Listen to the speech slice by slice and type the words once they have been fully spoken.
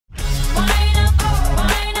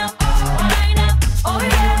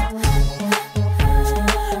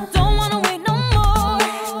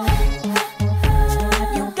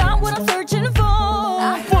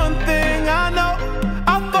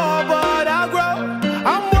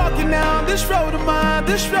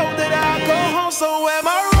So am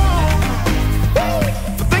I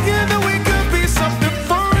wrong for thinking that we could be something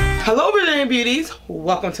for real? Hello Brazilian beauties,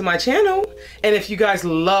 welcome to my channel. And if you guys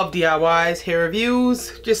love DIYs, hair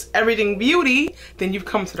reviews, just everything beauty, then you've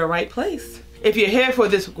come to the right place. If you're here for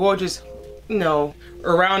this gorgeous, you know,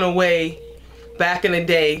 around the way, back in the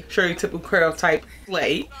day, Shirley Temple Curl type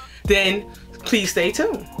play, then please stay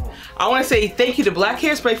tuned. I want to say thank you to Black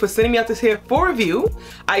Hairspray for sending me out this hair for review.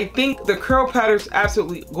 I think the curl pattern is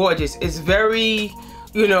absolutely gorgeous. It's very,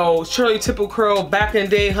 you know, Shirley Temple Curl back in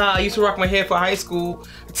the day, I used to rock my hair for high school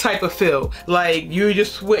type of feel. Like you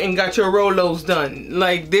just went and got your Rolos done.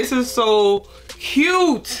 Like this is so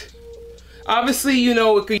cute. Obviously, you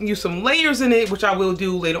know, it could use some layers in it, which I will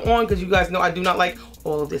do later on because you guys know I do not like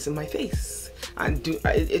all of this in my face. I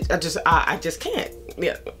just can't.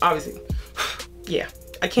 Yeah, obviously. Yeah,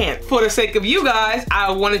 I can't. For the sake of you guys,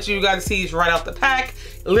 I wanted you guys to see this right out the pack.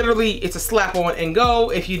 Literally, it's a slap on and go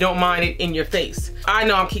if you don't mind it in your face. I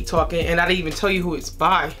know I'm keep talking and I didn't even tell you who it's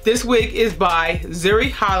by. This wig is by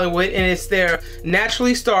Zury Naturali and it's their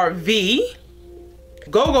Naturally Star V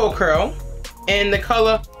GoGo Curl in the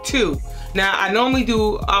color 2. Now, I normally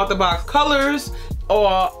do out the box colors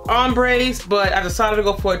or ombres, but I decided to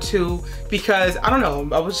go for a 2 because, I don't know,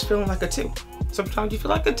 I was just feeling like a 2. Sometimes you feel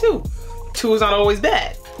like a 2. 2 is not always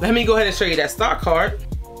bad. Let me go ahead and show you that stock card.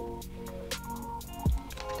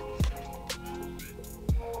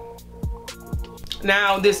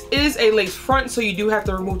 Now, this is a lace front, so you do have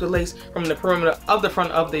to remove the lace from the perimeter of the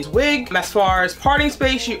front of this wig. As far as parting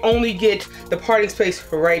space, you only get the parting space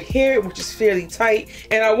right here, which is fairly tight.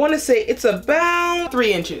 And I want to say it's about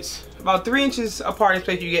 3 inches. About 3 inches of parting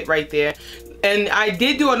space you get right there. And I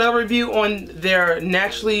did do another review on their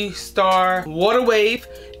Naturally Star Water Wave.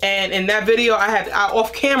 And in that video,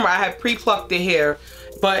 off camera, I had pre-plucked the hair.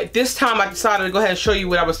 But this time I decided to go ahead and show you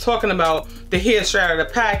what I was talking about, the hair straight out of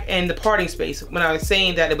the pack and the parting space when I was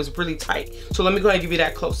saying that it was really tight. So let me go ahead and give you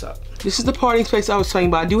that close up. This is the parting space I was talking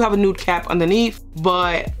about. I do have a nude cap underneath,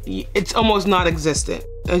 but it's almost non-existent.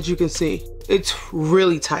 As you can see, it's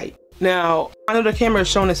really tight. Now, I know the camera is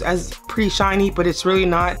showing this as pretty shiny, but it's really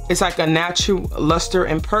not. It's like a natural luster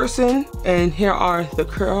in person. And here are the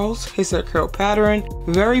curls. Here's the curl pattern.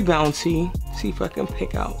 Very bouncy. See if I can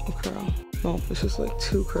pick out a curl. Oh, this is like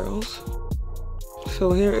 2 curls.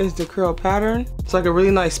 So here is the curl pattern. It's like a really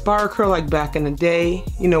nice spiral curl like back in the day,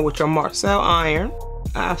 you know, with your Marcel iron.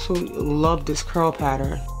 I absolutely love this curl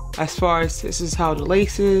pattern. As far as this is how the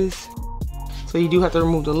lace is. So you do have to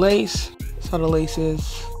remove the lace. That's how the lace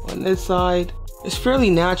is on this side. It's fairly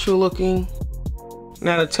natural looking.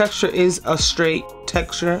 Now the texture is a straight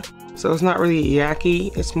texture. So it's not really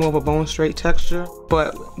yucky, it's more of a bone straight texture.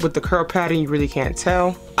 But with the curl pattern, you really can't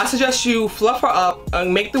tell. I suggest you fluff her up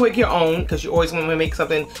and make the wig your own because you always want to make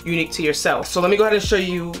something unique to yourself. So let me go ahead and show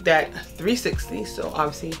you that 360. So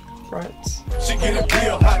obviously fronts. She get it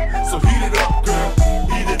real hot, so heat it up, girl.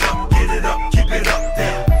 Heat it up, get it up, keep it up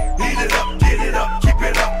there. Heat it up, get it up, keep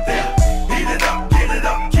it up there. Heat it up, get it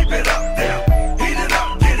up, keep it up there. Heat it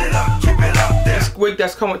up, get it up, keep it up there. This wig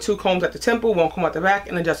does come with 2 combs at the temple, 1 comb at the back,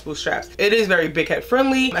 and adjustable straps. It is very big head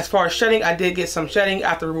friendly. As far as shedding, I did get some shedding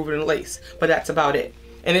after removing the lace, but that's about it.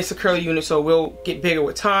 And it's a curly unit, so it will get bigger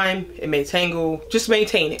with time. It may tangle. Just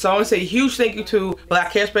maintain it. So I want to say a huge thank you to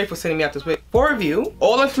Black Hairspray for sending me out this wig for review.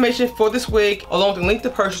 All information for this wig, along with the link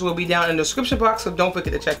to purchase, will be down in the description box, so don't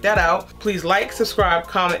forget to check that out. Please like, subscribe,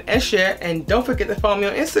 comment, and share. And don't forget to follow me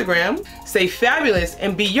on Instagram. Stay fabulous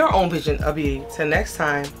and be your own vision of beauty. Till next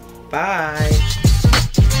time, bye.